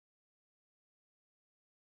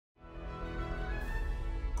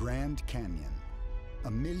Grand Canyon,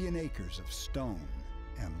 1,000,000 acres of stone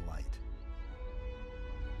and light.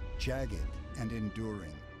 Jagged and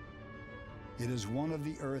enduring, it is one of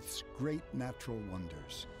the Earth's great natural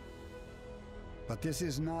wonders. But this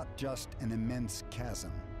is not just an immense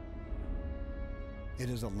chasm. It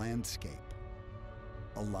is a landscape,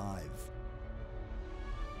 alive.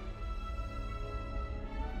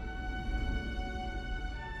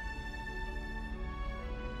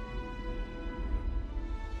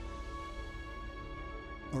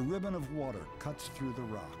 A ribbon of water cuts through the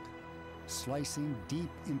rock, slicing deep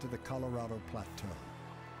into the Colorado Plateau,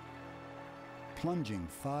 plunging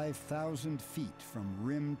 5,000 feet from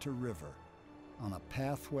rim to river on a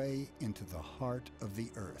pathway into the heart of the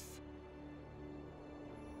Earth.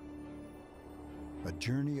 A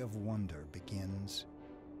journey of wonder begins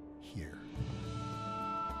here.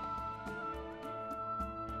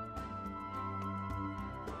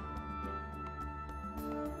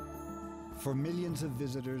 For millions of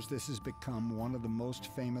visitors, this has become one of the most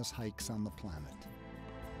famous hikes on the planet.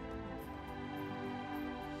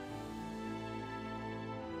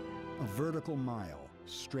 A vertical mile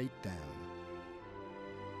straight down.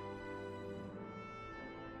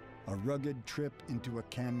 A rugged trip into a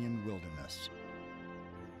canyon wilderness.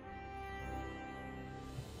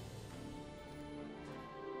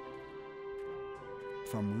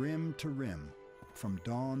 From rim to rim, from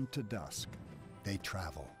dawn to dusk, they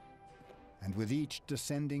travel. And with each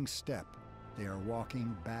descending step, they are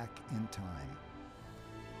walking back in time.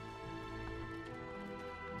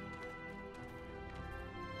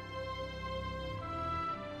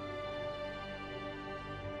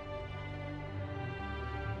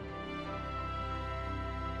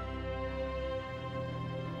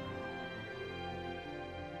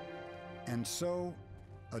 And so,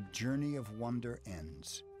 a journey of wonder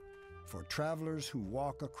ends for travelers who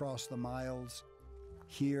walk across the miles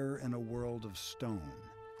here in a world of stone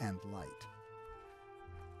and light.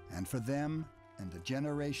 And for them and the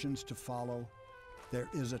generations to follow, there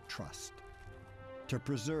is a trust to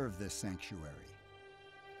preserve this sanctuary,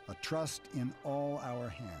 a trust in all our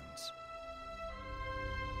hands.